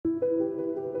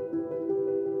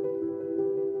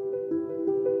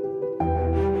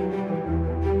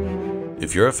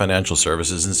If you're a financial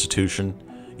services institution,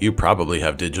 you probably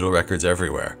have digital records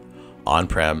everywhere,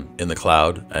 on-prem, in the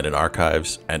cloud, and in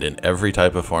archives, and in every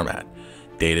type of format.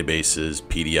 Databases,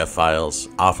 PDF files,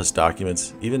 Office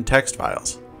documents, even text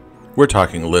files. We're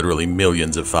talking literally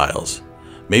millions of files,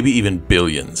 maybe even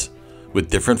billions, with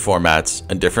different formats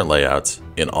and different layouts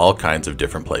in all kinds of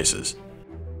different places.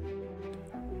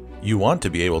 You want to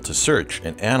be able to search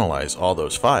and analyze all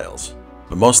those files,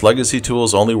 but most legacy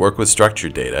tools only work with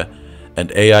structured data,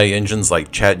 and AI engines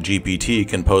like ChatGPT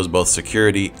can pose both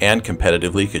security and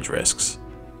competitive leakage risks.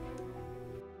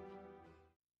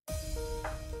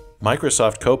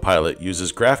 Microsoft Copilot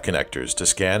uses graph connectors to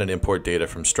scan and import data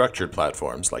from structured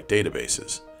platforms like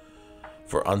databases.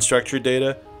 For unstructured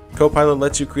data, Copilot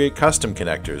lets you create custom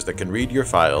connectors that can read your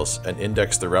files and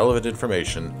index the relevant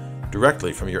information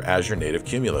directly from your Azure Native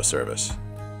Qumulo service.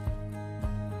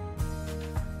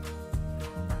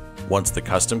 Once the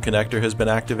custom connector has been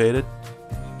activated,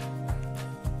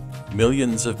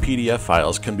 millions of PDF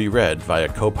files can be read via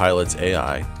Copilot's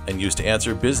AI and used to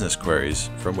answer business queries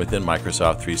from within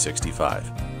Microsoft 365.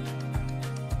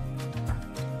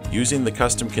 Using the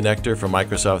custom connector from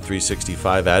Microsoft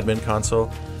 365 Admin Console,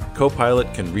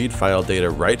 Copilot can read file data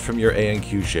right from your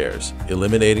ANQ shares,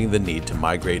 eliminating the need to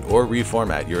migrate or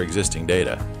reformat your existing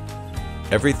data.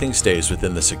 Everything stays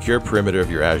within the secure perimeter of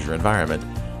your Azure environment,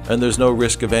 and there's no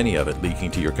risk of any of it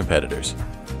leaking to your competitors.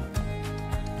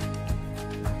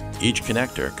 Each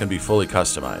connector can be fully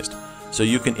customized, so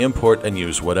you can import and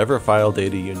use whatever file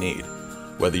data you need,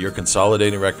 whether you're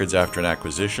consolidating records after an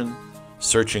acquisition,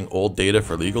 searching old data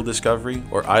for legal discovery,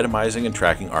 or itemizing and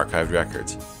tracking archived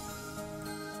records.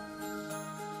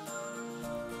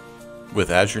 With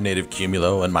Azure Native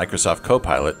Qumulo and Microsoft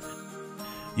Copilot,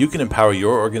 you can empower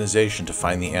your organization to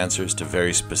find the answers to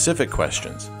very specific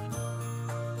questions,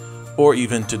 or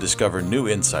even to discover new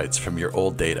insights from your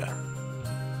old data.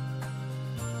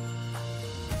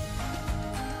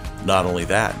 Not only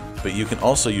that, but you can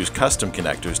also use custom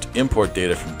connectors to import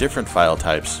data from different file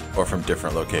types or from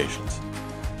different locations.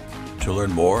 To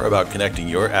learn more about connecting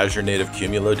your Azure Native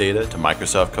Qumulo data to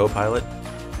Microsoft Copilot,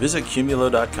 visit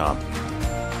Qumulo.com.